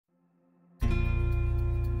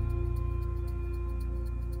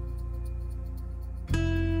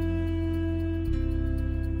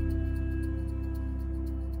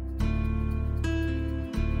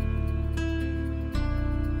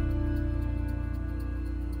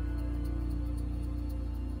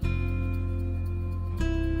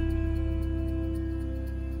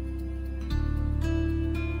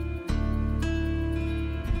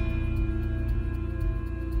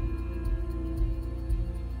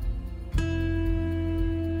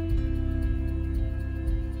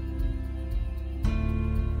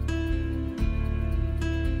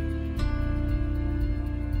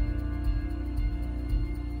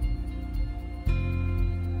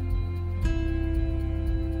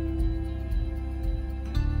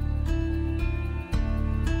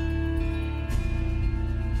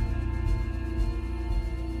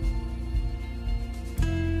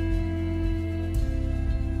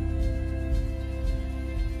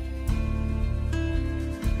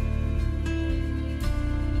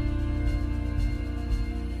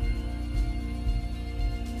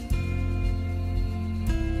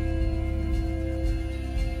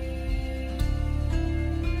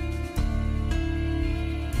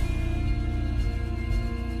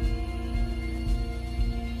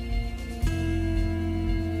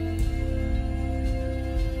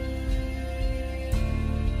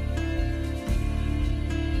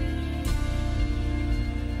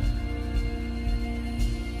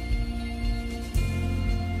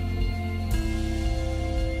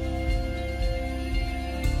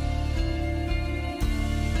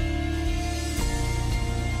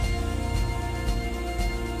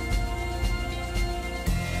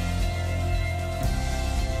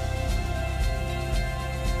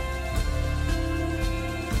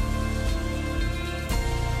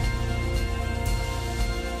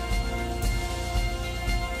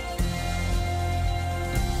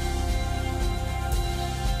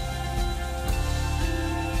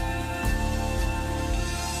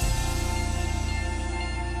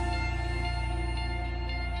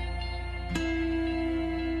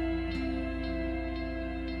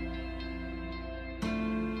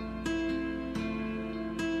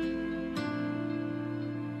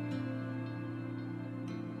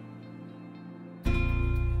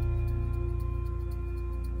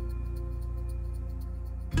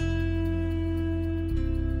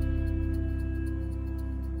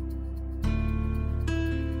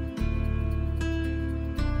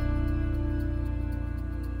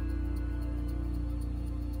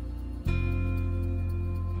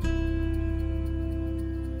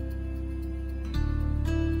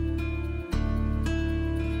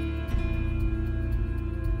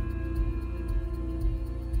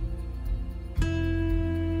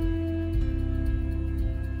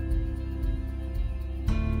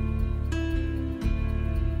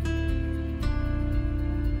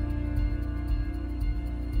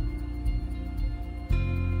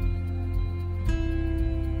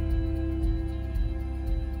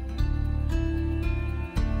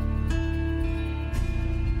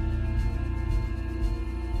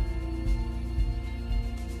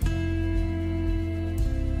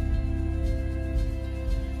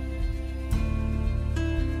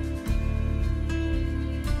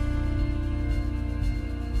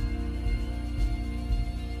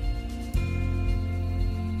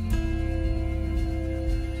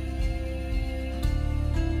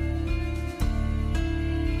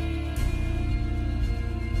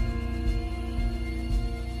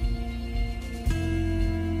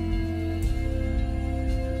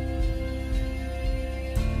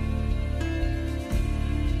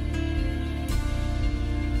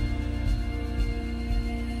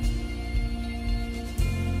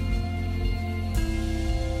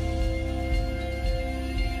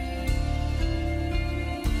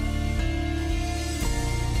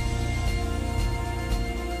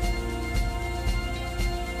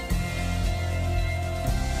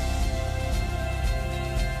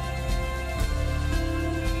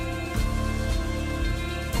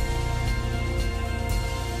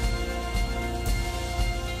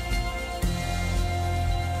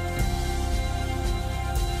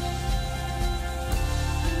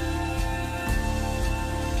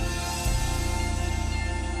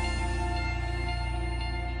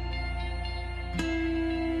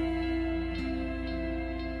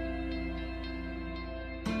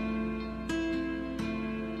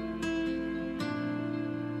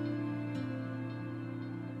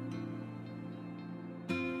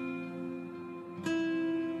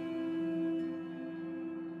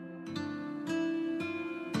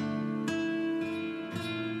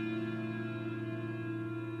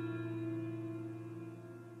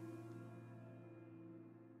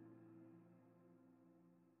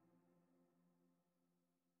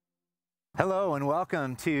Hello and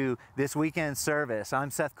welcome to this weekend service. I'm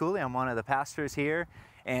Seth Cooley, I'm one of the pastors here,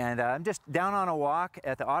 and I'm just down on a walk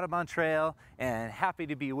at the Audubon Trail and happy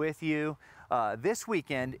to be with you. This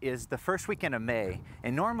weekend is the first weekend of May,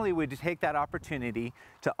 and normally we'd take that opportunity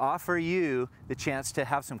to offer you the chance to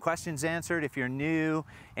have some questions answered if you're new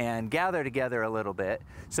and gather together a little bit.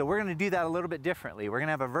 So we're going to do that a little bit differently. We're going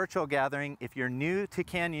to have a virtual gathering. If you're new to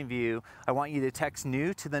Canyon View, I want you to text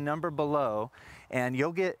NEW to the number below, and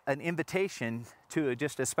you'll get an invitation to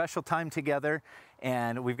just a special time together,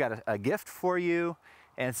 and we've got a gift for you.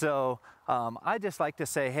 And so I just like to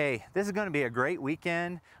say, hey, this is going to be a great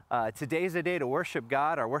weekend. Today's a day to worship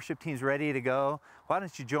God. Our worship team's ready to go. Why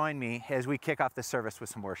don't you join me as we kick off the service with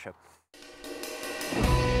some worship?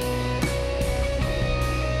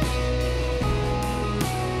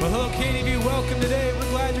 Well, hello, Canyon View. Welcome today. We're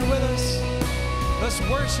glad you're with us. Let's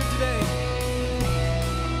worship today.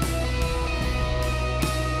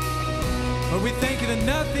 Lord, we thank you that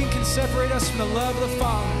nothing can separate us from the love of the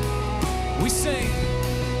Father. We sing.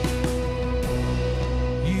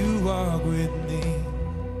 You walk with me.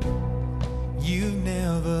 You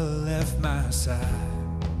never left my side.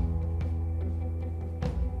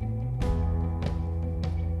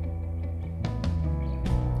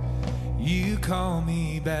 You call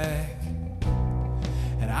me back,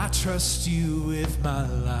 and I trust you with my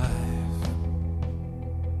life.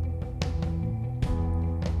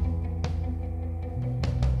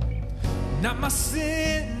 Not my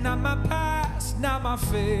sin, not my past, not my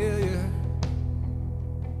failure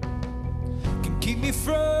can keep me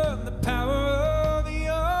from the power of your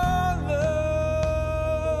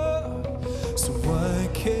love. So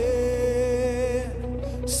what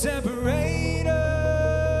can separate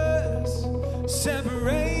us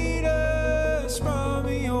from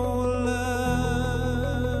your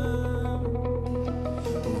love?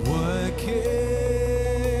 What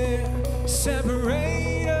can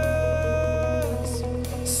separate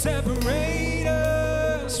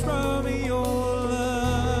us from your love?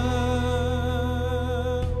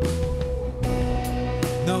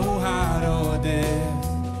 No height or depth,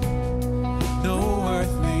 no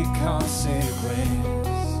earthly consequence,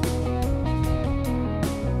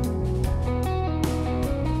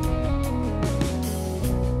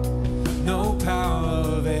 no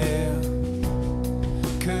power of hell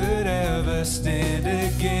could ever stand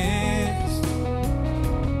against.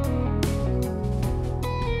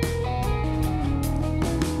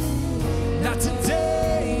 Not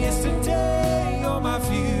today, yesterday, or my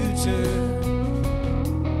future.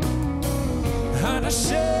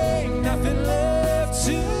 Unashamed, nothing left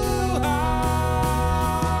to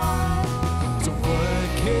hide. So what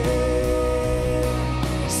can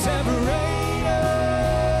separate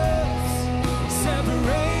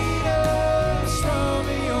us from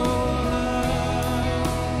your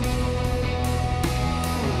love?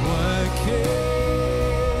 What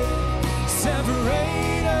can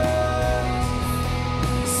separate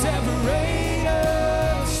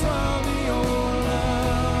us from your love?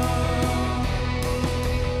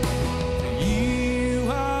 You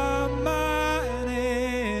are mine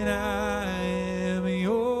and I am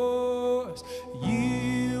yours.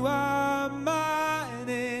 You are mine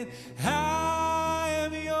and I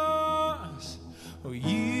am yours. Oh,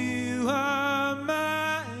 you are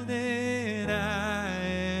mine and I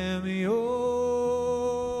am yours.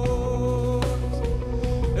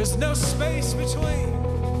 There's no space between.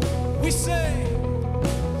 We say,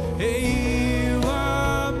 hey, you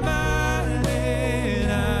are mine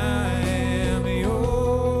and I am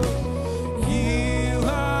yours. You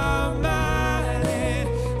are mine and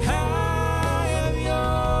I am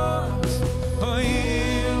yours. Oh,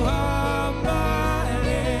 you are mine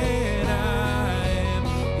and I am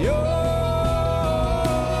yours.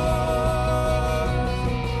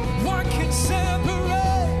 What can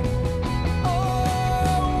separate?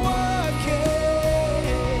 Oh, what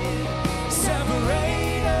can separate?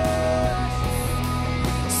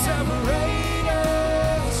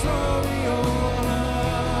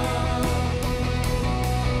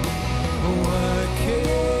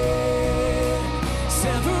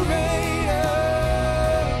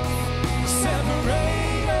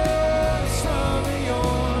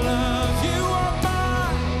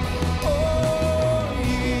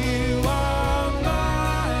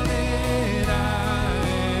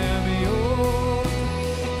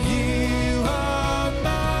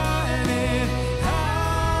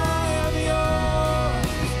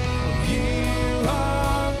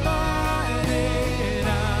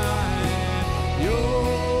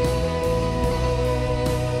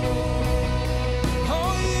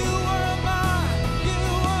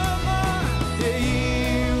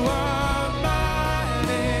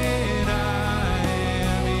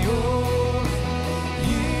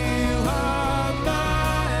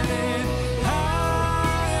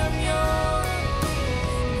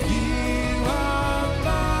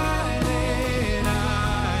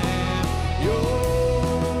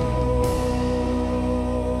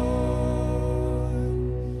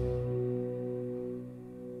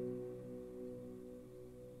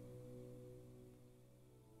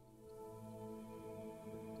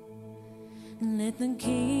 Let the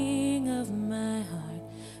King of my heart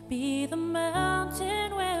be the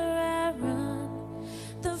mountain where I run,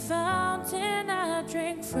 the fountain I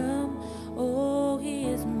drink from. Oh, he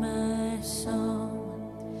is my song.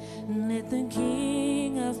 Let the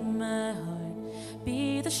King of my heart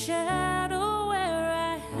be the shadow where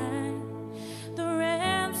I hide, the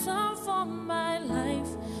ransom for my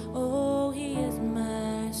life. Oh, he is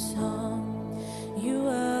my song. You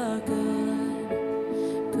are good,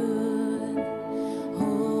 good. Oh,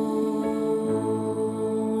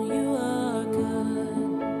 you are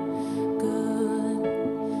good, good.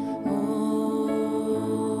 Oh,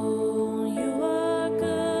 you are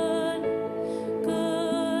good,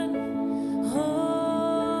 good. Oh,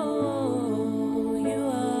 you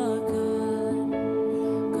are good,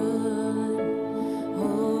 good.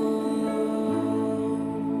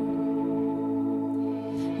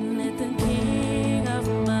 Let the King of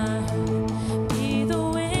my heart be the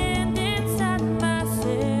wind inside my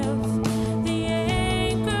sails, the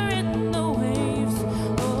anchor in the waves.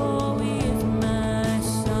 Oh, he is my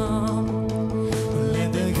song.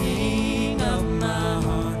 Let the King of my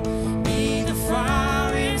heart be the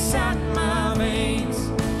fire inside my veins,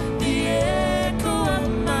 the echo of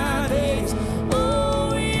my days.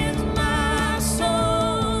 Oh, he is my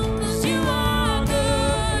song. 'Cause you are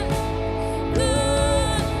good,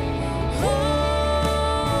 good. Oh,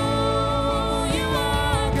 you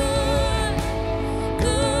are good,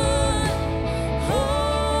 good. Oh,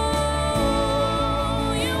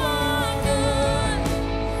 you are good,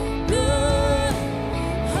 good.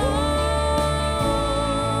 Oh,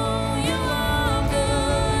 you are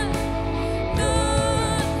good,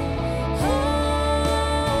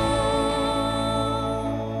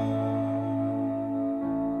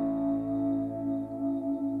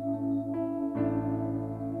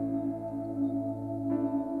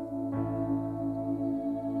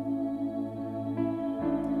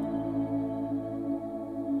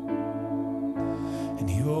 And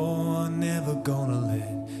you're never gonna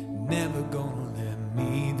let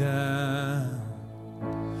me down.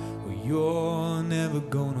 Well, you're never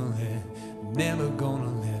gonna let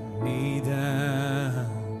me down.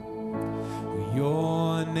 Well,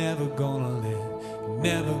 you're never gonna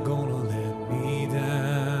let me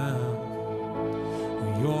down.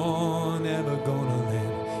 Well, you're never gonna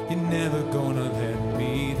let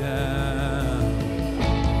me down.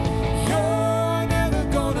 You're never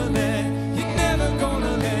gonna let me down. You're never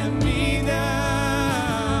gonna let me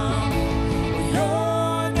down.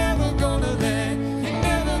 You're never gonna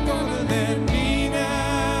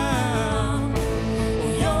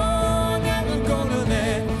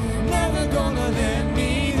let me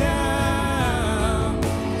down.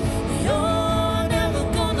 you're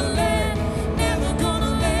never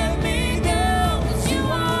gonna let me down. 'Cause you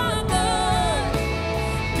are good,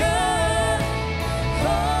 good. Oh,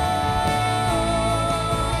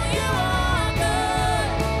 you are good,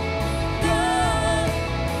 good.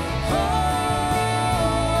 Oh,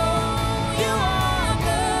 you are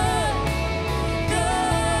good,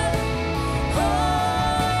 good. Oh,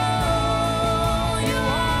 you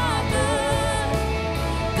are good,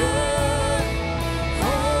 good.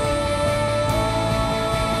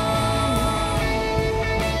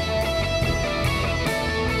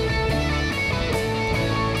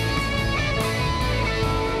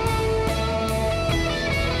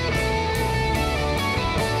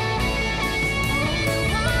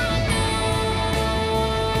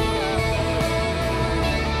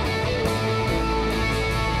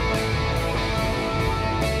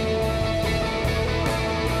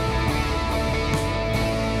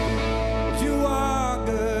 You are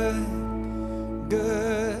good,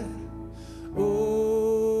 good. Oh,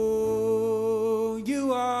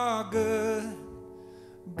 you are good,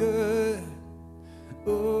 good.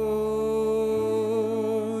 Oh,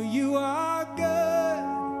 you are good,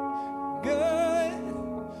 good.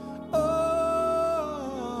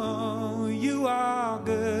 Oh, you are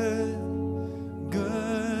good,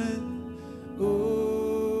 good.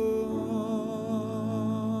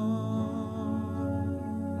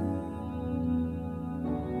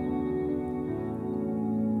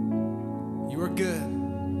 You are good.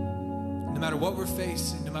 No matter what we're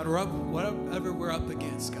facing, no matter whatever we're up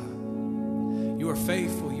against, God. You are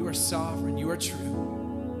faithful, you are sovereign, you are true.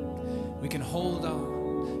 We can hold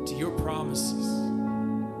on to your promises.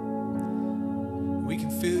 We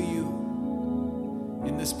can feel you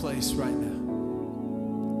in this place right now.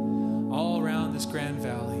 All around this Grand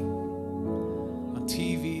Valley, on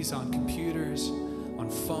TVs, on computers, on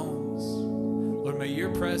phones. Lord, may your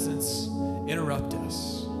presence interrupt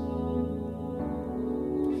us.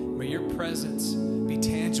 May your presence be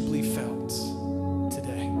tangibly felt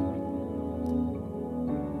today.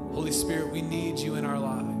 Spirit, we need you in our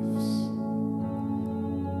lives.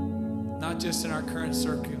 Not just in our current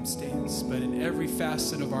circumstance, but in every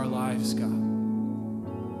facet of our lives, God. And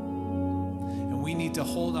we need to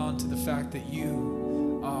hold on to the fact that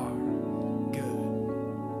you are good.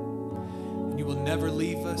 And you will never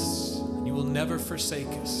leave us, and you will never forsake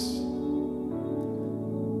us.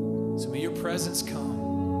 So may your presence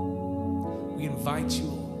come. We invite you,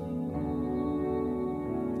 Lord.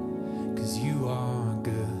 'Cause you are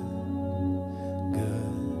good,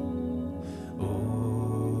 good.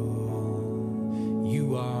 Oh,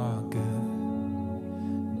 you are good,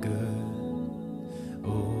 good.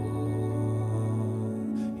 Oh,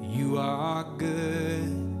 you are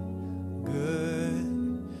good, good.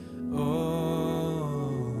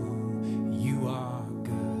 Oh, you are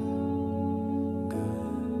good, good.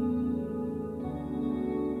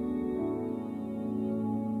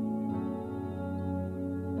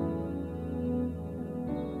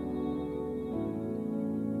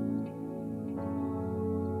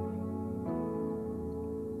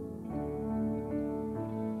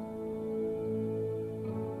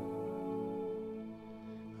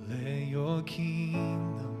 Let your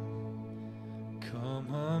kingdom come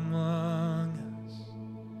among us.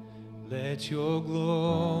 Let your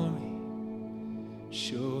glory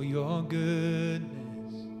show your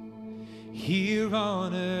goodness here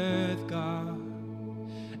on earth, God,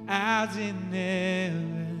 as in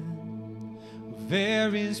heaven.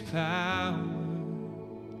 There is power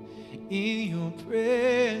in your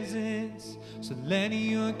presence, so let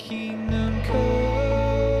your kingdom come.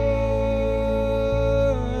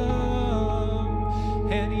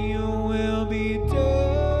 And your will be done.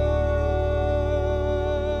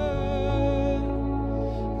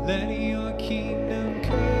 Let your kingdom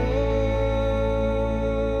come.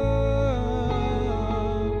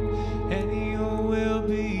 And your will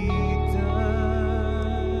be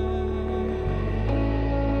done.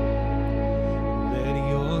 Let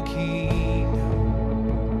your kingdom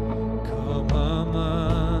come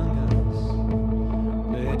among us.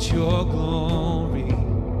 Let your glory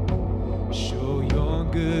show your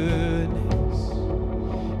goodness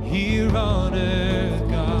here on earth,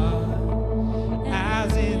 God,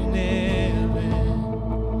 as in heaven.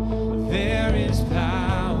 There is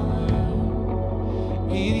power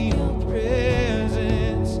in your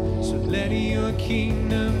presence, so let your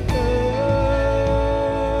kingdom come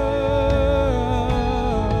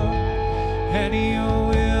and your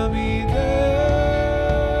will be done.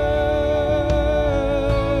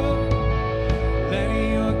 Let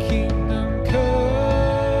your kingdom come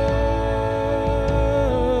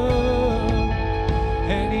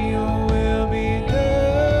and your will be done.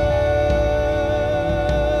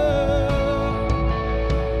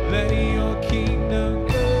 Let your kingdom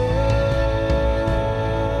come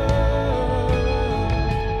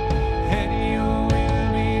and your will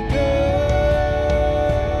be done.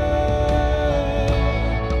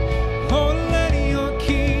 Oh, let your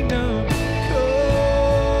kingdom come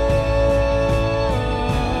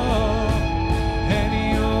and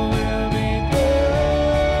your will be done.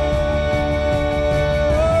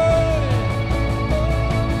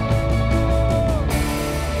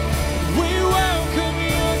 We welcome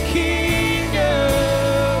your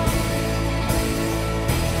kingdom.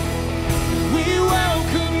 We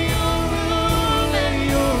welcome your rule and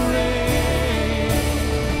your reign.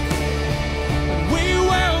 We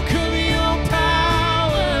welcome your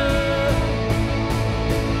power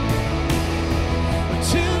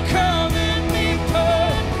to come and be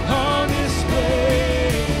put on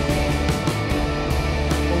display.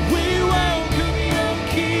 We welcome your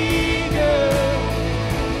kingdom.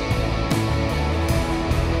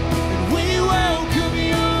 We welcome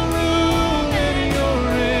your rule and your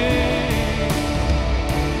reign.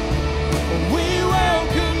 We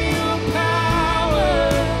welcome your power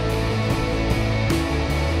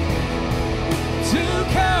to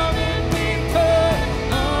come and be put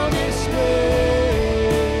on display.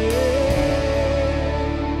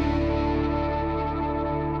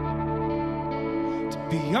 To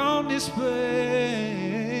be on display.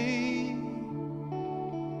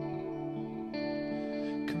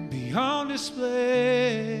 Can be on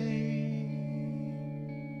display.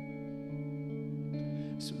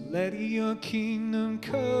 So let your kingdom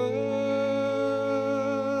come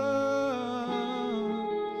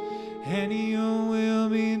and your will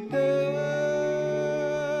be done.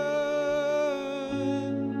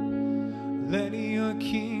 Let your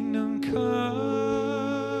kingdom come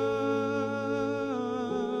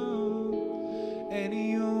and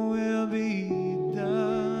your will be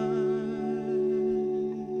done.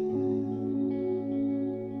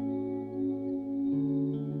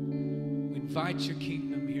 We invite your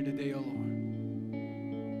kingdom here today, O Lord.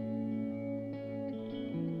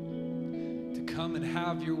 To come and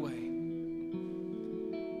have your way.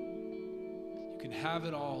 You can have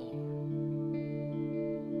it all, Lord.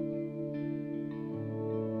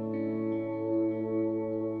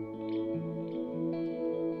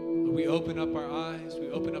 We open up our eyes, we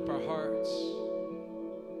open up our hearts,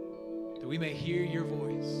 that we may hear your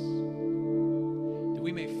voice, that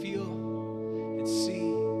we may feel and see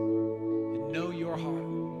and know your heart.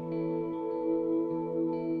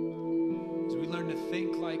 As we learn to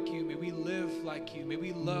think like you, may we live like you, may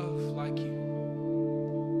we love like you.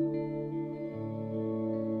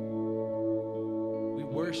 We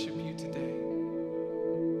worship you today.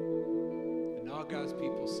 And all God's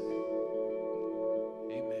people say,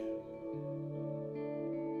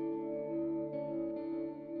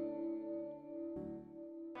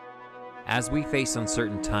 As we face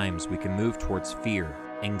uncertain times, we can move towards fear,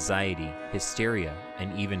 anxiety, hysteria,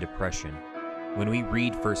 and even depression. When we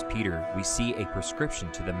read 1 Peter, we see a prescription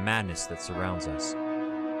to the madness that surrounds us.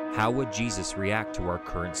 How would Jesus react to our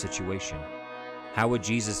current situation? How would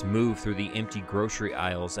Jesus move through the empty grocery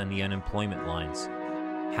aisles and the unemployment lines?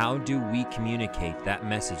 How do we communicate that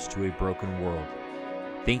message to a broken world?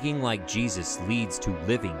 Thinking like Jesus leads to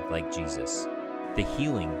living like Jesus, the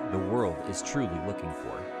healing the world is truly looking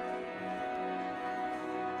for.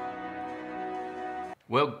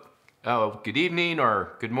 Well, good evening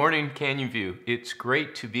or good morning, Canyon View. It's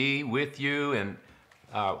great to be with you, and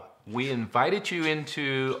we invited you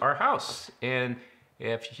into our house. And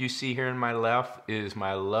if you see here on my left is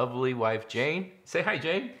my lovely wife, Jane. Say hi,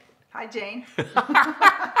 Jane. Hi, Jane.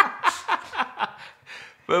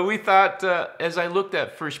 But we thought, as I looked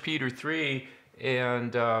at 1 Peter 3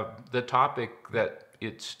 and the topic that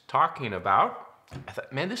it's talking about, I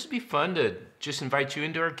thought, man, this would be fun to just invite you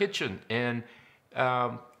into our kitchen and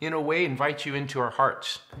in a way, invite you into our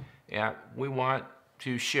hearts. Yeah, we want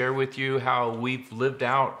to share with you how we've lived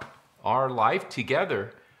out our life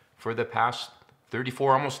together for the past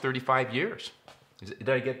 34, almost 35 years. Did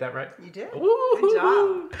I get that right? You did. Woo-hoo-hoo. Good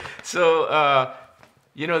job. So,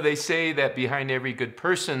 you know, they say that behind every good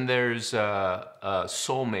person, there's a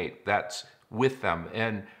soulmate that's with them.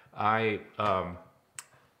 And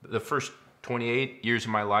the first 28 years of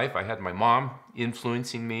my life, I had my mom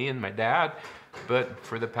influencing me and my dad. But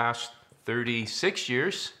for the past 36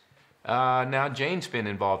 years, now Jane's been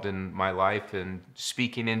involved in my life and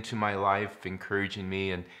speaking into my life, encouraging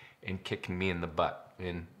me and kicking me in the butt.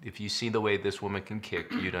 And if you see the way this woman can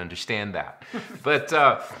kick, you'd understand that. But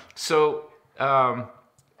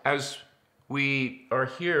as we are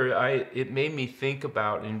here, it made me think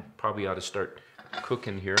about, and probably ought to start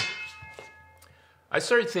cooking here. I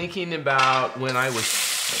started thinking about when I was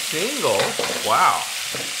single. Wow.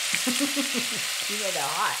 You made that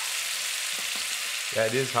hot. Yeah,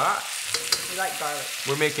 it is hot. You like garlic.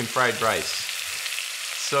 We're making fried rice.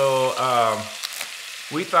 So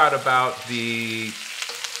we thought about the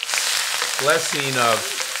blessing of,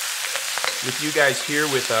 with you guys here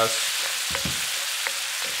with us,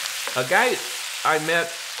 a guy I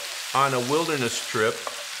met on a wilderness trip.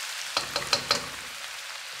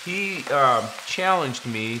 He challenged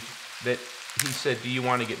me that he said, "Do you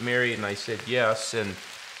want to get married?" And I said, "Yes." And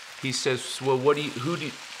he says, "Well, what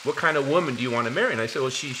kind of woman do you want to marry?" And I said,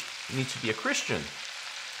 "Well, she needs to be a Christian."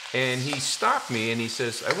 And he stopped me and he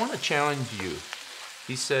says, "I want to challenge you."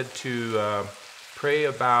 He said to pray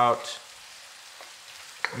about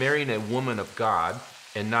marrying a woman of God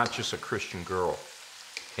and not just a Christian girl.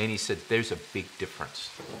 And he said, "There's a big difference."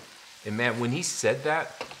 And man, when he said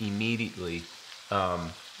that, immediately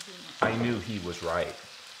I knew he was right.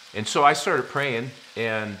 And so I started praying,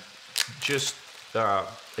 and just a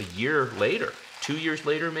year later, 2 years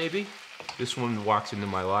later maybe, this woman walks into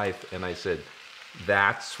my life, and I said,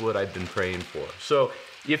 that's what I've been praying for. So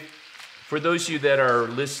for those of you that are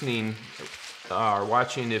listening or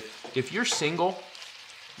watching, if you're single,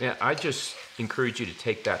 man, I just encourage you to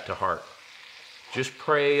take that to heart. Just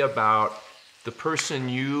pray about the person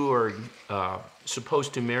you are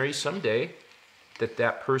supposed to marry someday,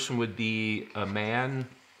 that person would be a man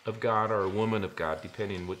of God or a woman of God,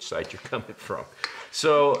 depending on which side you're coming from.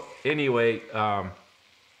 So anyway,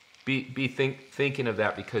 be thinking of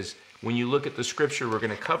that, because when you look at the scripture we're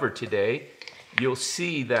going to cover today, you'll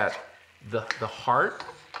see that the heart,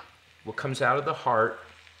 what comes out of the heart,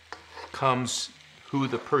 comes who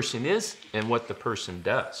the person is and what the person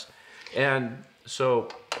does. And so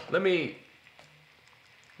let me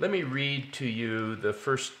read to you the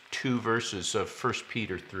first two verses of 1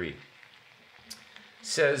 Peter 3. It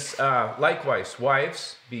says, "Likewise,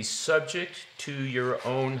 wives, be subject to your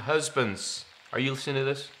own husbands." Are you listening to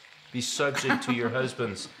this? be subject to your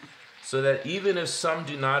husbands, so that even if some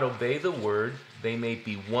do not obey the word, they may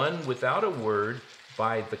be won without a word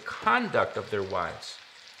by the conduct of their wives,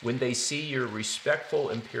 when they see your respectful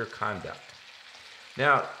and pure conduct.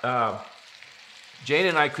 Now, Jane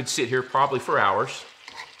and I could sit here probably for hours,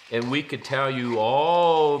 and we could tell you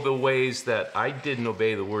all the ways that I didn't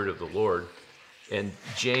obey the word of the Lord. And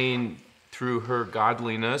Jane, through her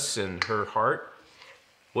godliness and her heart,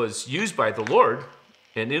 was used by the Lord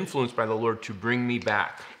and influenced by the Lord to bring me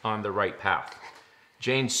back on the right path.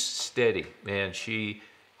 Jane's steady, man. She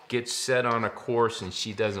gets set on a course and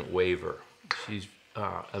she doesn't waver. She's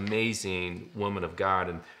amazing woman of God.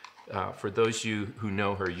 And for those of you who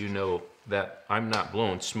know her, you know that I'm not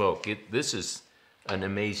blowing smoke. This is an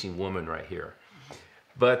amazing woman right here.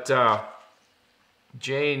 But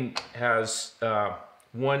Jane has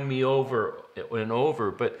won me over and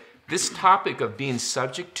over. But this topic of being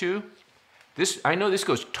subject to, I know this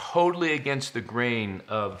goes totally against the grain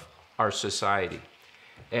of our society.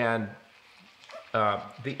 And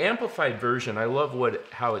the Amplified Version, I love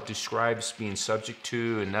how it describes being subject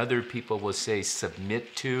to, and other people will say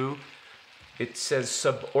submit to. It says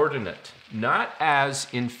subordinate, not as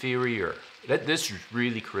inferior. This is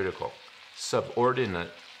really critical.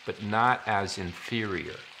 Subordinate, but not as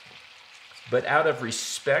inferior. But out of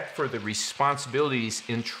respect for the responsibilities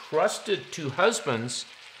entrusted to husbands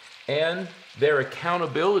and their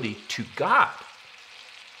accountability to God.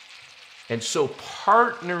 And so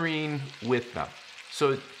partnering with them.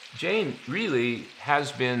 So Jane really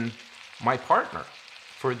has been my partner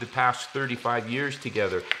for the past 35 years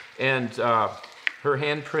together. And her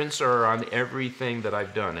handprints are on everything that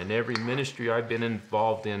I've done. And every ministry I've been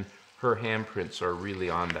involved in, her handprints are really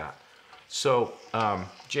on that. So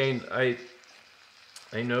Jane, I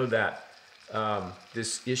know that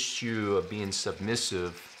this issue of being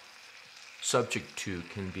submissive, subject to,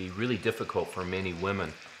 can be really difficult for many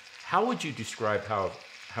women. How would you describe how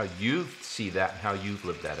you see that and how you've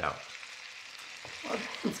lived that out? Well,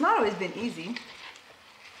 it's not always been easy.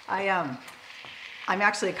 I'm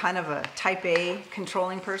actually kind of a type A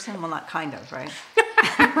controlling person. Well, not kind of, right?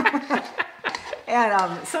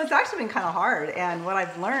 And so it's actually been kind of hard. And what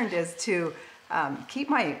I've learned is to keep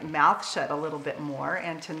my mouth shut a little bit more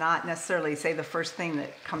and to not necessarily say the first thing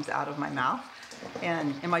that comes out of my mouth.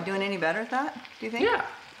 And am I doing any better at that, do you think? Yeah,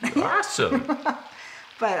 awesome.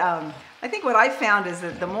 But I think what I found is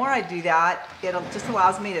that the more I do that, it just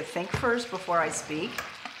allows me to think first before I speak.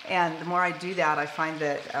 And the more I do that, I find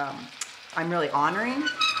that I'm really honoring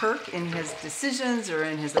Kirk in his decisions or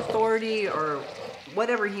in his authority or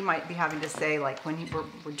whatever he might be having to say, like when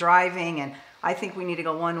we're driving and I think we need to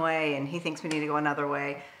go one way and he thinks we need to go another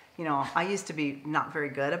way. You know, I used to be not very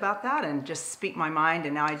good about that and just speak my mind,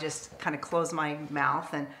 and now I just kind of close my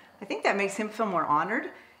mouth. And I think that makes him feel more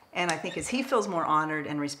honored. And I think as he feels more honored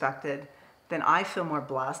and respected, then I feel more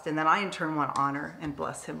blessed. And then I in turn want to honor and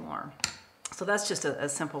bless him more. So that's just a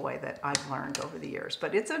simple way that I've learned over the years.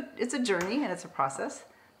 But it's a journey and it's a process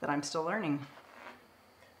that I'm still learning.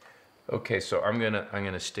 Okay, so I'm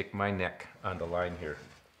gonna stick my neck on the line here.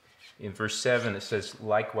 In verse 7, it says,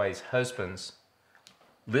 likewise, husbands,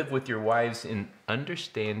 live with your wives in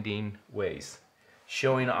understanding ways,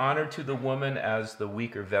 showing honor to the woman as the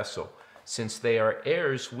weaker vessel, since they are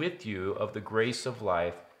heirs with you of the grace of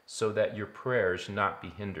life, so that your prayers not be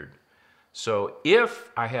hindered. So if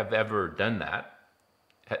I have ever done that,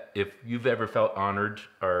 if you've ever felt honored,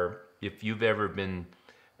 or if you've ever been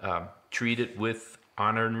treated with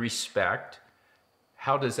honor and respect,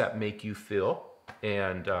 how does that make you feel?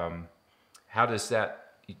 And how does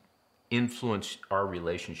that influence our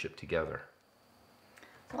relationship together?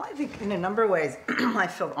 Well, I think in a number of ways I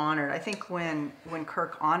feel honored. I think when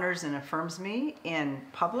Kirk honors and affirms me in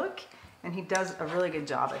public, and he does a really good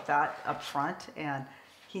job at that up front, and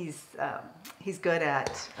he's good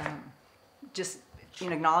at just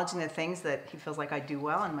acknowledging the things that he feels like I do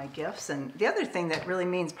well and my gifts. And the other thing that really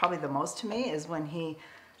means probably the most to me is when he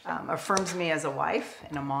affirms me as a wife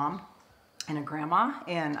and a mom and a grandma.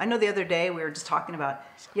 And I know the other day we were just talking about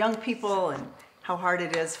young people and how hard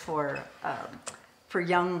it is for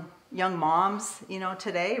young moms,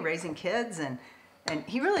 today raising kids. And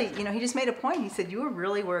he really, he just made a point. He said, you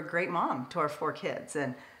were a great mom to our 4 kids.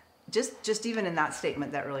 And just even in that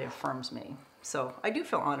statement, that really affirms me. So I do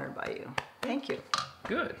feel honored by you. Thank you.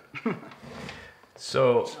 Good.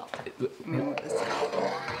 So,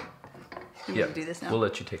 yeah, do this now? We'll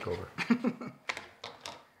let you take over.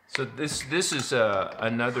 So this is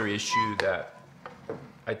another issue that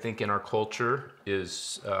I think in our culture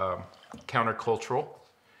is countercultural.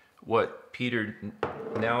 What Peter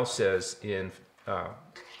now says in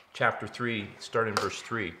chapter 3, starting in verse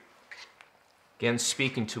 3, again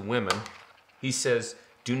speaking to women, he says,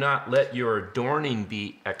 do not let your adorning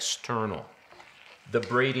be external. The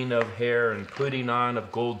braiding of hair and putting on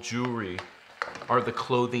of gold jewelry are the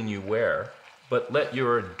clothing you wear, but let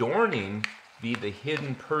your adorning be the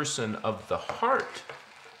hidden person of the heart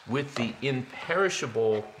with the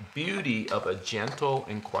imperishable beauty of a gentle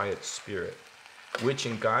and quiet spirit, which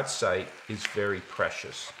in God's sight is very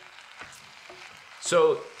precious.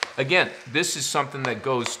 So again, this is something that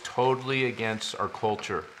goes totally against our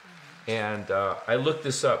culture. And I looked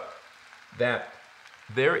this up, that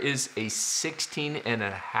there is a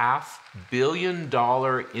 $16.5 billion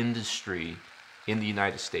industry in the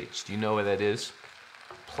United States. Do you know what that is?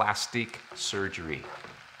 Plastic surgery.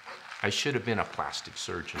 I should have been a plastic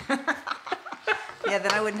surgeon. Yeah,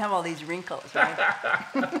 then I wouldn't have all these wrinkles, right?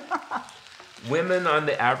 Women on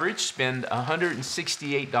the average spend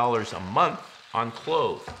 $168 a month on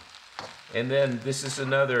clothes. And then this is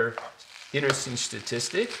another interesting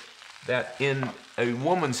statistic, that in a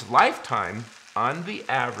woman's lifetime, on the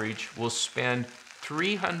average, will spend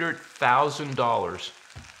 $300,000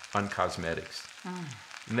 on cosmetics.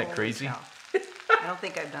 Isn't that crazy? Cow. I don't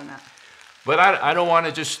think I've done that. But I don't want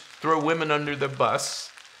to just throw women under the bus.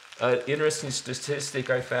 Interesting statistic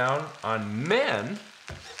I found on men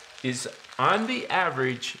is, on the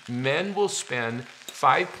average, men will spend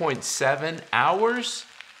 5.7 hours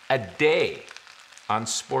a day on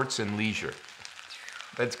sports and leisure.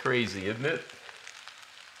 That's crazy, isn't it?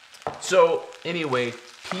 So anyway,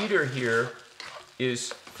 Peter here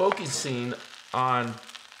is focusing on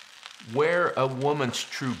where a woman's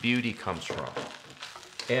true beauty comes from.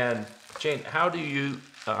 And Jane, how do you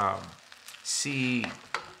see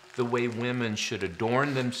the way women should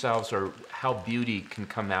adorn themselves, or how beauty can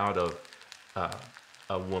come out of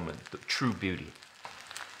a woman, the true beauty?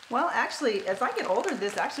 Well, actually, as I get older,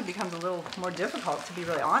 this actually becomes a little more difficult, to be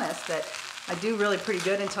really honest. That I do really pretty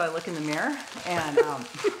good until I look in the mirror, and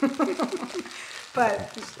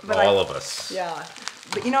but all of us. Yeah,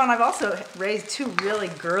 but you know, and I've also raised two really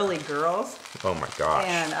girly girls. Oh my gosh!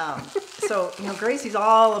 And so you know, Gracie's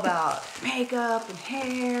all about makeup and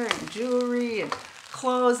hair and jewelry and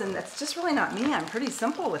clothes, and that's just really not me. I'm pretty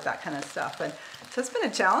simple with that kind of stuff, and so it's been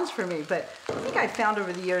a challenge for me. But I think I found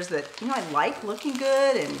over the years that, you know, I like looking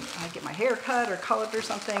good, and I get my hair cut or colored or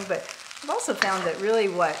something. But I've also found that really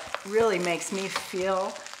what really makes me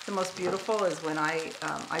feel the most beautiful is when I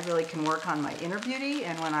really can work on my inner beauty,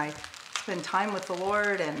 and when I spend time with the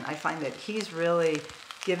Lord, and I find that He's really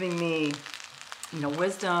giving me, you know,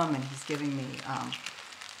 wisdom, and He's giving me,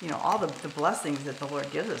 you know, all the blessings that the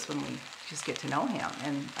Lord gives us when we just get to know Him.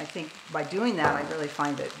 And I think by doing that, I really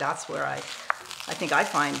find that that's where I think I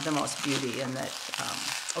find the most beauty, and that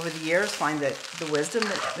over the years find that the wisdom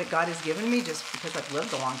that God has given me, just because I've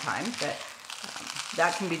lived a long time,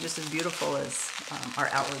 that can be just as beautiful as our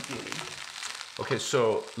outward beauty. Okay,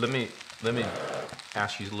 so let me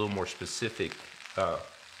ask you a little more specific.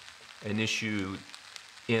 An issue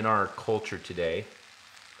in our culture today,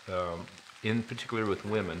 in particular with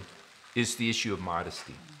women, is the issue of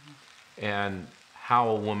modesty, and how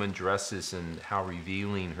a woman dresses and how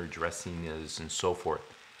revealing her dressing is, and so forth.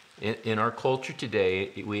 In our culture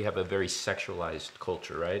today, we have a very sexualized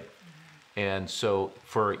culture, right? And so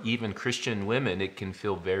for even Christian women, it can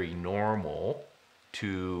feel very normal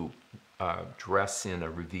to dress in a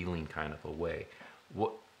revealing kind of a way.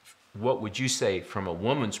 What would you say from a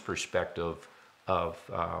woman's perspective of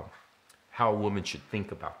how a woman should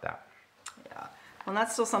think about that? Yeah, well,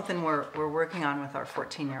 that's still something we're working on with our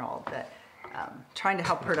 14-year-old, that trying to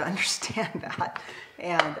help her to understand that.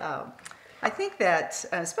 And I think that,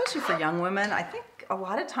 especially for young women, I think a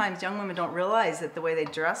lot of times young women don't realize that the way they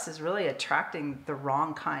dress is really attracting the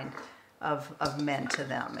wrong kind of men to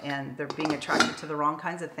them, and they're being attracted to the wrong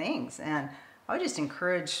kinds of things. And I would just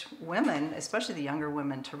encourage women, especially the younger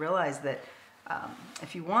women, to realize that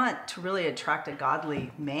if you want to really attract a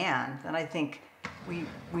godly man, then I think we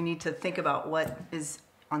need to think about what is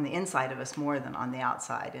on the inside of us more than on the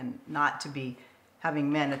outside, and not to be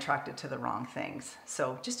having men attracted to the wrong things.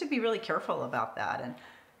 So just to be really careful about that, and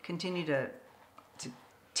continue to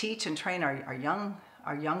teach and train our young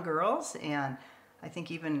girls. And I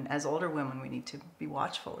think even as older women, we need to be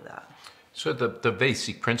watchful of that. So the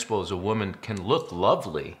basic principle is a woman can look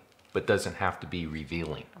lovely, but doesn't have to be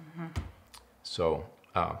revealing. Mm-hmm. So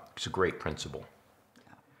it's a great principle.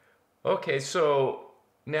 Yeah. Okay, so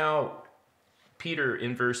now Peter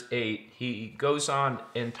in verse 8, he goes on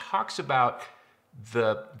and talks about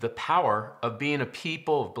the power of being a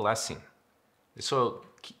people of blessing. So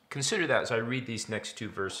consider that as I read these next two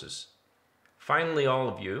verses. Finally, all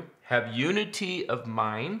of you have unity of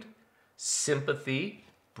mind, sympathy,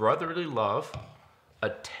 brotherly love, a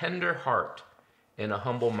tender heart, and a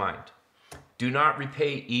humble mind. Do not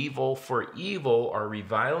repay evil for evil or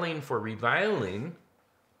reviling for reviling,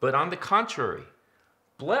 but on the contrary,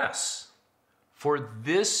 bless, for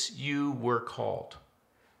this you were called,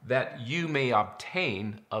 that you may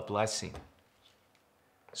obtain a blessing.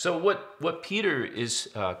 So what Peter is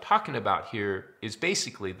talking about here is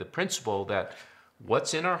basically the principle that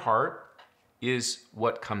what's in our heart is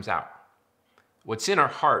what comes out. What's in our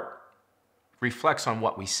heart reflects on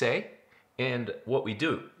what we say and what we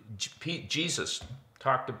do. Jesus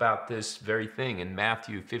talked about this very thing in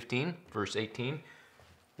Matthew 15, verse 18,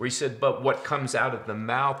 where he said, but what comes out of the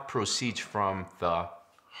mouth proceeds from the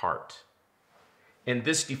heart. And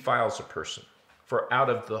this defiles a person. For out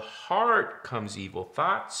of the heart comes evil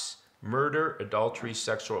thoughts, murder, adultery,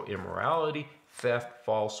 sexual immorality, theft,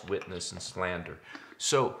 false witness, and slander.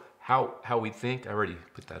 So how we think, I already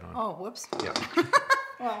put that on. Oh, whoops. Yeah.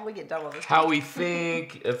 Well, we get double this. How we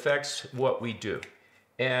think affects what we do.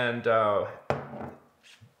 And,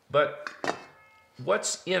 but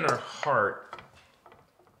what's in our heart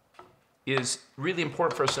is really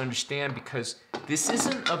important for us to understand, because this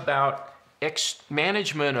isn't about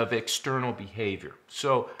management of external behavior.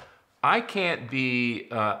 So I can't be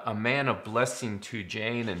a man of blessing to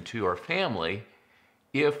Jane and to our family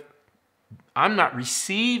if I'm not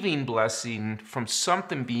receiving blessing from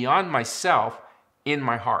something beyond myself in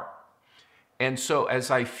my heart. And so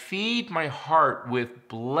as I feed my heart with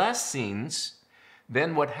blessings,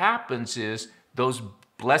 then what happens is those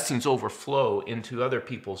blessings overflow into other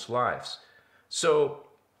people's lives. So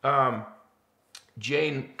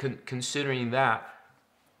Jane, considering that,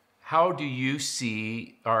 how do you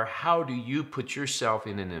see, or how do you put yourself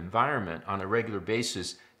in an environment on a regular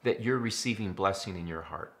basis that you're receiving blessing in your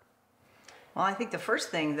heart? Well, I think the first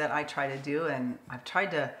thing that I try to do, and I've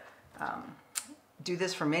tried to do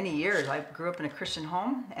this for many years. I grew up in a Christian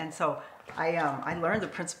home, and so I learned the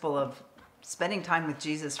principle of spending time with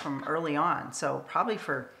Jesus from early on. So probably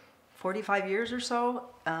for 45 years or so,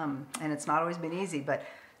 and it's not always been easy, but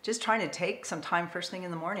just trying to take some time first thing in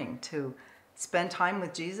the morning to spend time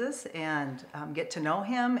with Jesus and get to know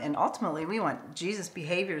him. And ultimately, we want Jesus'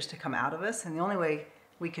 behaviors to come out of us, and the only way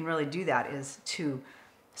we can really do that is to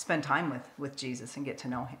spend time with Jesus and get to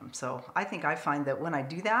know him. So I think I find that when I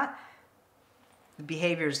do that, the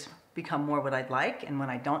behaviors become more what I'd like, and when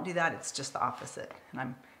I don't do that, it's just the opposite. And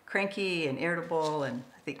I'm cranky and irritable, and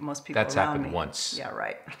I think most people That's around happened me, once. Yeah,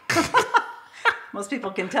 right. Most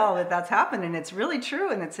people can tell that that's happened, and it's really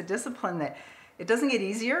true, and it's a discipline that it doesn't get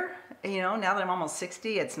easier. You know, now that I'm almost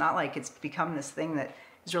 60, it's not like it's become this thing that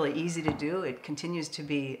is really easy to do. It continues to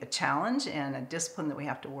be a challenge and a discipline that we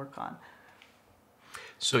have to work on.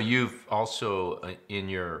 So you've also, in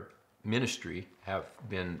your ministry, have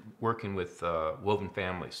been working with woven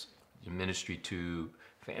families, your ministry to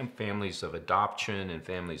families of adoption and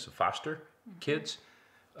families of foster kids.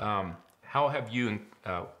 How have you,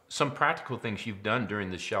 some practical things you've done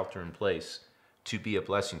during the shelter in place to be a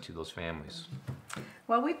blessing to those families?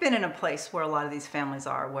 Well, we've been in a place where a lot of these families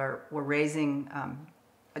are, where we're raising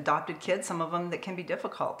adopted kids, some of them that can be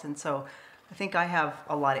difficult. And so I think I have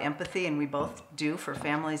a lot of empathy, and we both do, for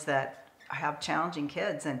families that have challenging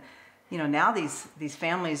kids. And you know, now these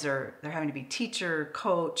families they're having to be teacher,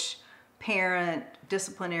 coach, parent,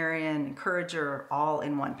 disciplinarian, encourager, all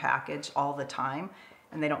in one package all the time,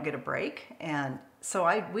 and they don't get a break. And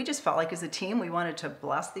so we just felt like as a team we wanted to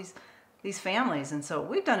bless these families. And so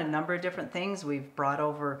we've done a number of different things. We've brought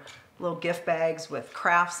over little gift bags with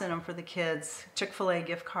crafts in them for the kids, Chick-fil-A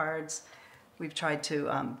gift cards. We've tried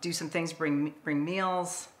to do some things, bring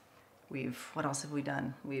meals. What else have we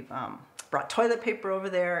done? We've brought toilet paper over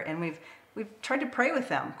there, and we've tried to pray with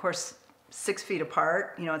them. Of course, 6 feet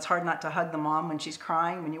apart. You know, it's hard not to hug the mom when she's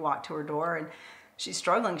crying when you walk to her door, and she's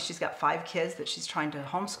struggling. She's got 5 kids that she's trying to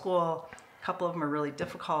homeschool. A couple of them are really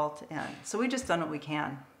difficult, and so we've just done what we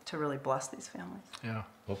can to really bless these families. Yeah.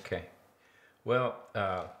 Okay. Well,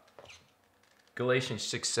 Galatians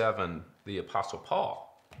 6:7, the Apostle Paul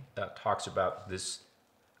talks about this,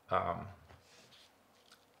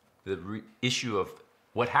 issue of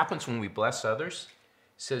what happens when we bless others.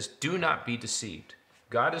 He says, "Do not be deceived.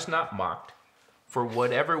 God is not mocked. For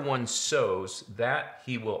whatever one sows, that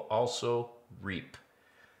he will also reap."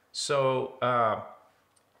 So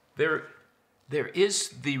there is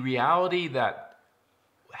the reality that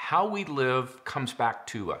how we live comes back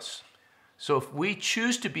to us. So if we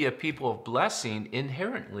choose to be a people of blessing,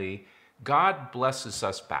 inherently, God blesses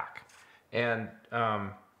us back. And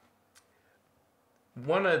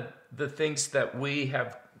one of the things that we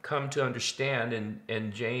have come to understand,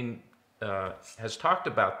 and Jane has talked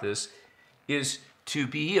about this, is to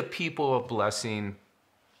be a people of blessing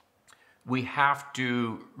we have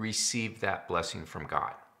to receive that blessing from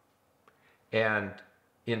God. And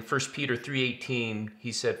in 1 Peter 3:18,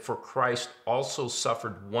 he said, "For Christ also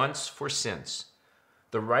suffered once for sins,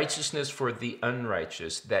 the righteousness for the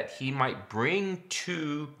unrighteous, that he might bring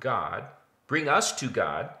us to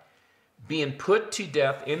God, being put to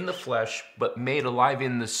death in the flesh, but made alive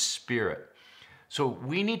in the spirit." So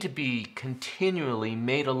we need to be continually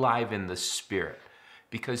made alive in the spirit,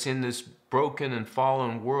 because in this broken and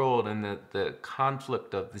fallen world and the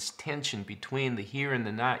conflict of this tension between the here and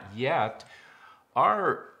the not yet,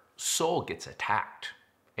 our soul gets attacked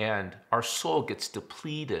and our soul gets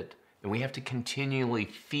depleted, and we have to continually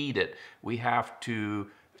feed it. We have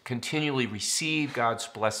to continually receive God's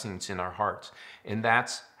blessings in our hearts, and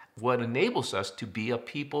that's what enables us to be a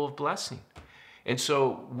people of blessing. And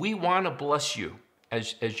so we want to bless you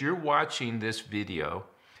as you're watching this video,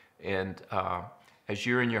 and as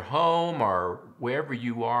you're in your home or wherever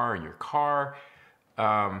you are, in your car.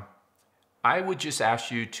 I would just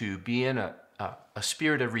ask you to be in a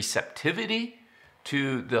spirit of receptivity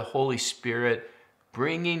to the Holy Spirit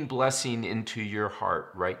bringing blessing into your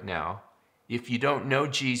heart right now. If you don't know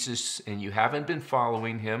Jesus and you haven't been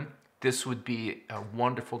following him, this would be a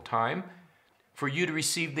wonderful time for you to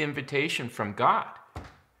receive the invitation from God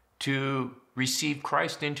to receive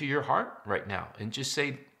Christ into your heart right now and just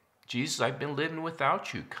say, "Jesus, I've been living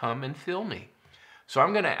without you. Come and fill me." So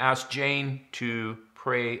I'm going to ask Jane to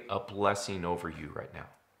pray a blessing over you right now.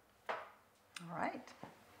 All right.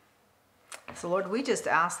 So, Lord, we just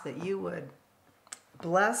ask that you would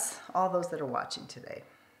bless all those that are watching today,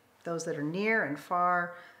 those that are near and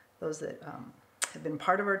far, those that have been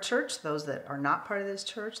part of our church, those that are not part of this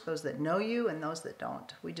church, those that know you and those that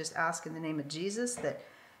don't. We just ask in the name of Jesus that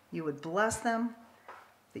you would bless them,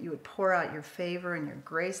 that you would pour out your favor and your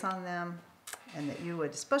grace on them, and that you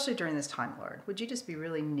would, especially during this time, Lord, would you just be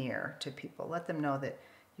really near to people. Let them know that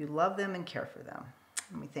you love them and care for them.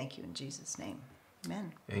 And we thank you in Jesus' name.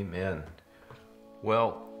 Amen. Amen.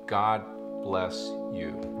 Well, God bless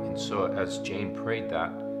you. And so as Jane prayed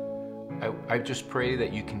that, I just pray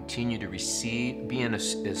that you continue to receive, be in a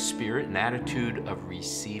spirit, an attitude of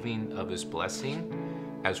receiving of his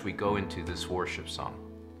blessing as we go into this worship song.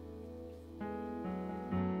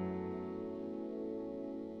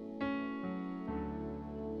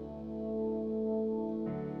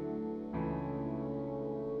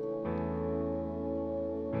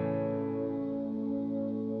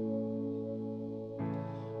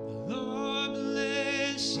 Lord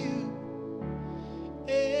bless you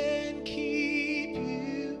and keep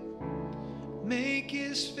you, make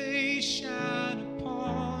his face shine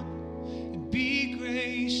upon and be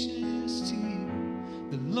gracious to you.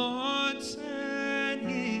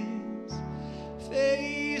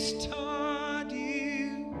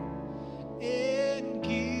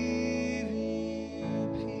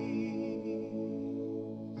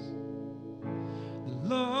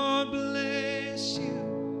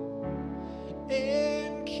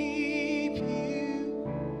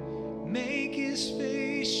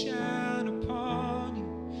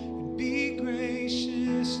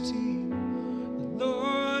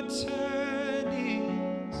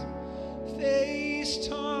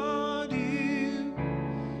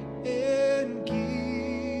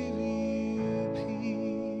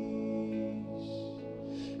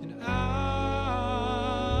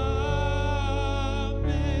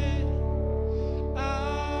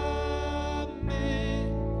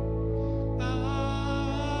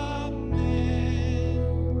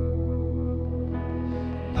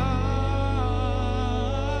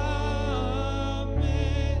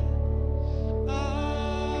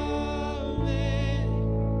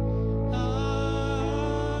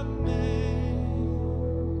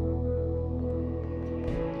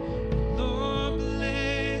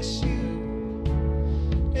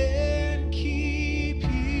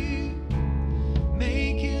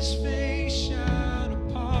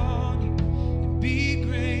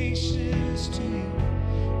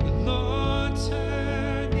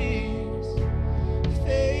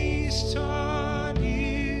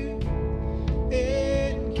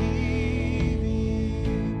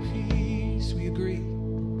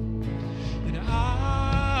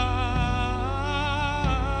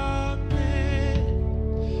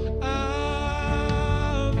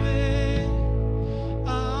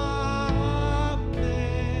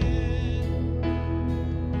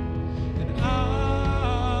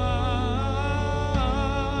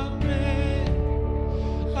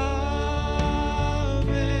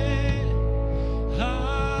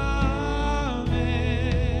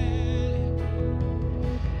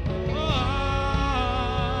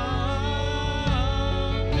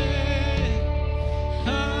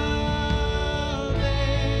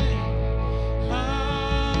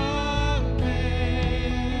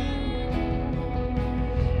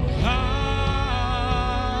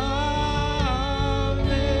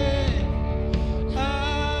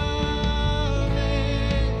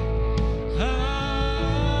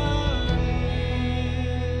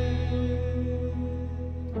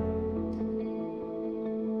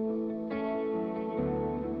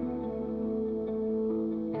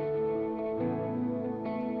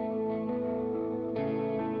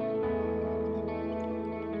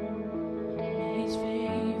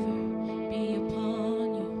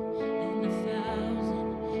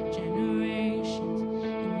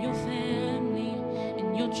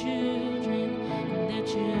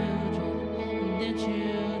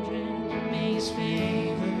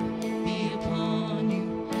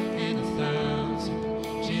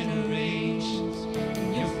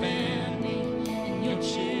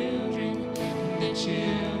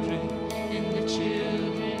 children, and the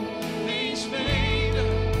children. May His favor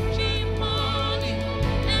be upon you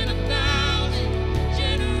and 1,000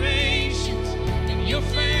 generations, and your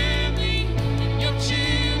family, and your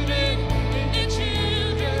children, and their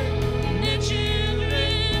children, and their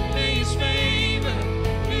children. May His favor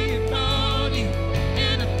be upon you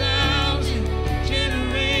and 1,000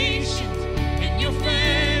 generations, and your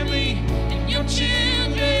family, and your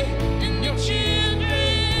children, and your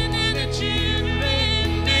children, and their children.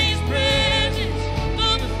 May His presence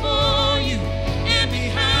go before you and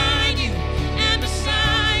behind you and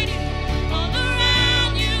beside you, all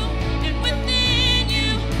around you and within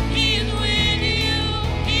you. He is with you.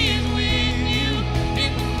 He is with you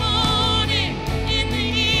in the morning, in the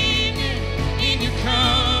evening, in your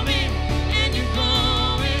coming and your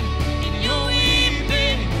going, in your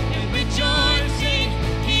weeping and rejoicing.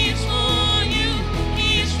 He is for you.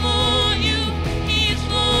 He is for you. He is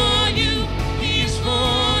for you. He is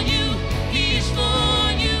for you. He is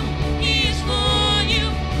for you. He is for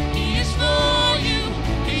you. He is for you.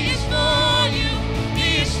 He is for you.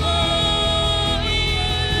 He is for you.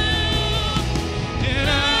 And amen.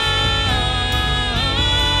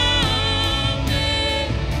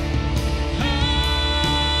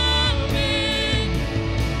 Amen.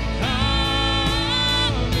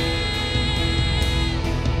 Amen.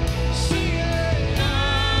 Sing it. Amen.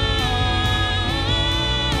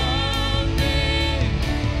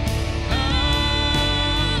 Amen.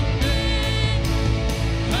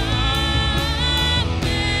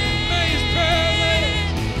 May His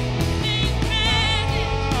presence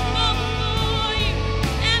go before you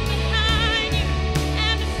and behind you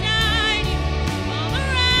and beside you, all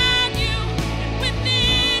around you and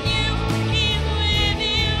within you. He is with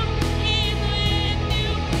you. He is with you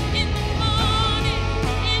in the morning,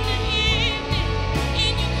 in the evening,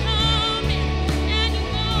 in your coming and your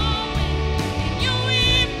going, in your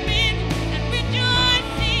weeping and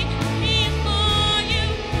rejoicing. He is for you.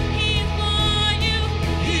 He is for you.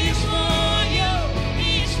 He is for you. He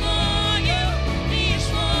is for you. He is for you.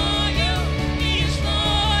 He is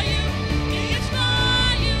for you. He is for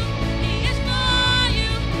you. He is for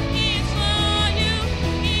you. He is for you.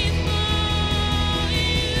 He is for you. And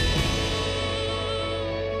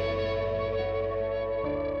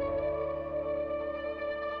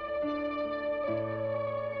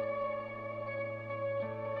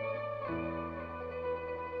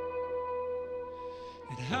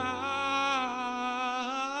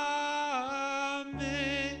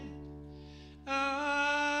amen. Amen. Amen. And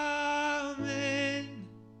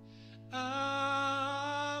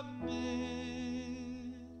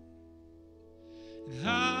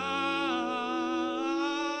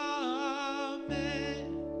amen.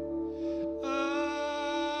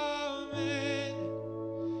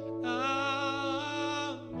 Amen.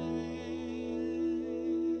 Amen.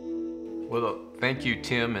 Well, thank you,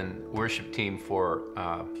 Tim and worship team, for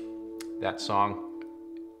that song.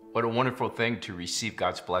 What a wonderful thing to receive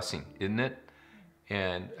God's blessing, isn't it?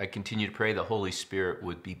 And I continue to pray the Holy Spirit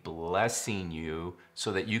would be blessing you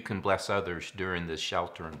so that you can bless others during this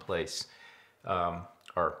shelter in place,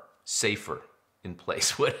 or safer in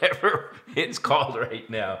place, whatever it's called right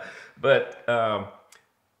now. But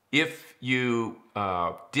if you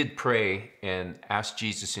did pray and ask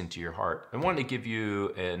Jesus into your heart, I want to give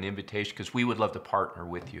you an invitation, because we would love to partner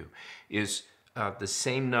with you. Is the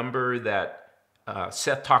same number that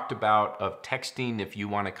Seth talked about of texting if you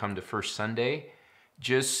want to come to First Sunday.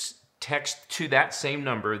 Just text to that same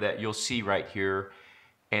number that you'll see right here,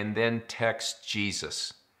 and then text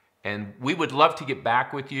Jesus. And we would love to get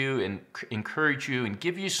back with you and encourage you and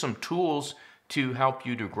give you some tools to help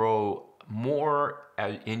you to grow more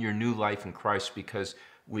in your new life in Christ, because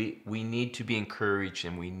we need to be encouraged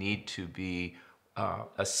and we need to be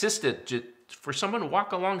assisted for someone to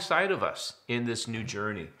walk alongside of us in this new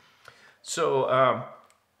journey. So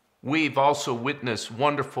we've also witnessed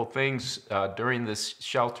wonderful things during this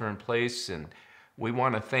shelter in place, and we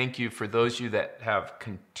want to thank you for those of you that have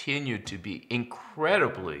continued to be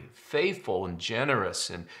incredibly faithful and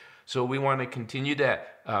generous. And so we want to continue to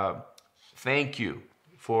thank you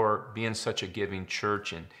for being such a giving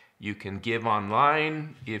church. And you can give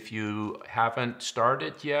online. If you haven't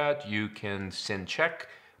started yet, you can send check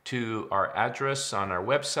to our address on our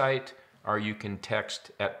website, or you can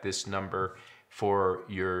text at this number for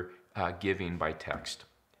your giving by text.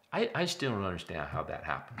 I still don't understand how that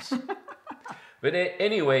happens. But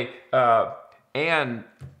anyway, Ann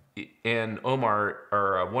and Omar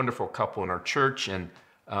are a wonderful couple in our church, and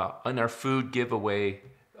on our food giveaway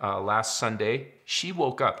last Sunday,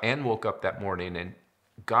 Ann woke up that morning, and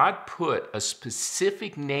God put a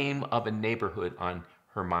specific name of a neighborhood on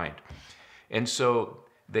her mind. And so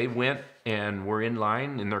they went and were in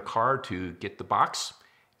line in their car to get the box,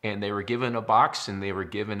 and they were given a box and they were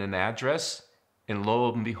given an address, and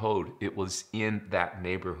lo and behold, it was in that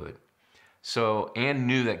neighborhood. So Ann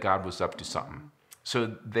knew that God was up to something.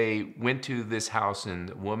 So they went to this house, and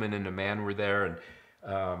the woman and the man were there,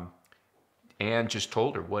 and Ann just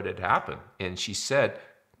told her what had happened. And she said,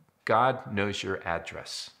 God knows your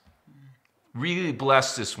address. Really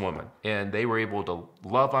blessed this woman. And they were able to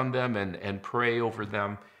love on them and pray over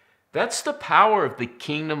them. That's the power of the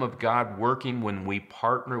kingdom of God working when we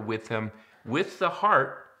partner with him with the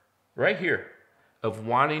heart, right here, of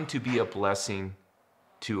wanting to be a blessing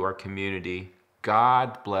to our community.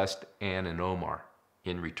 God blessed Ann and Omar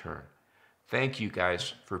in return. Thank you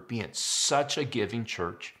guys for being such a giving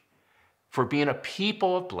church, for being a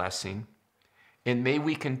people of blessing, and may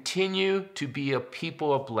we continue to be a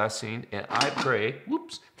people of blessing. And I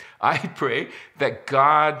pray that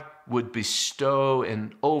God would bestow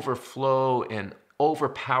and overflow and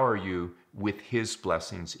overpower you with his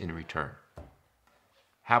blessings in return.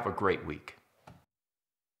 Have a great week.